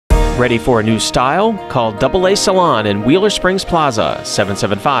Ready for a new style? Call AA Salon in Wheeler Springs Plaza,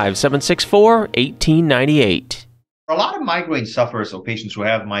 775-764-1898. For a lot of migraine sufferers or patients who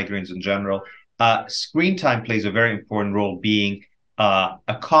have migraines in general, screen time plays a very important role, being a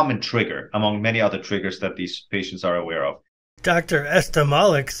common trigger among many other triggers that these patients are aware of. Dr.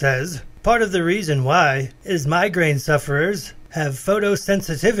 Estemalik says part of the reason why is migraine sufferers have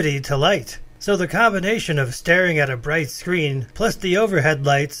photosensitivity to light. So the combination of staring at a bright screen plus the overhead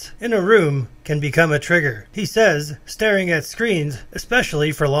lights in a room can become a trigger. He says staring at screens,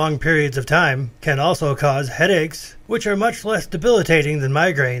 especially for long periods of time, can also cause headaches, which are much less debilitating than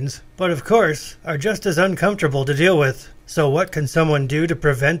migraines, but of course are just as uncomfortable to deal with. So what can someone do to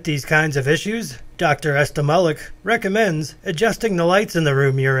prevent these kinds of issues? Dr. Estemalik recommends adjusting the lights in the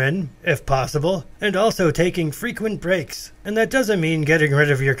room you're in, if possible, and also taking frequent breaks. And that doesn't mean getting rid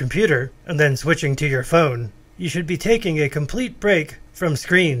of your computer and then switching to your phone. You should be taking a complete break from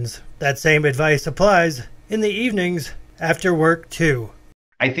screens. That same advice applies in the evenings after work too.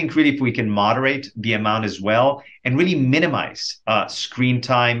 I think really if we can moderate the amount as well and really minimize screen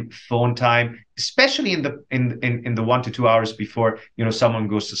time, phone time, especially in the 1 to 2 hours before someone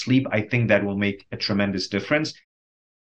goes to sleep, I think that will make a tremendous difference.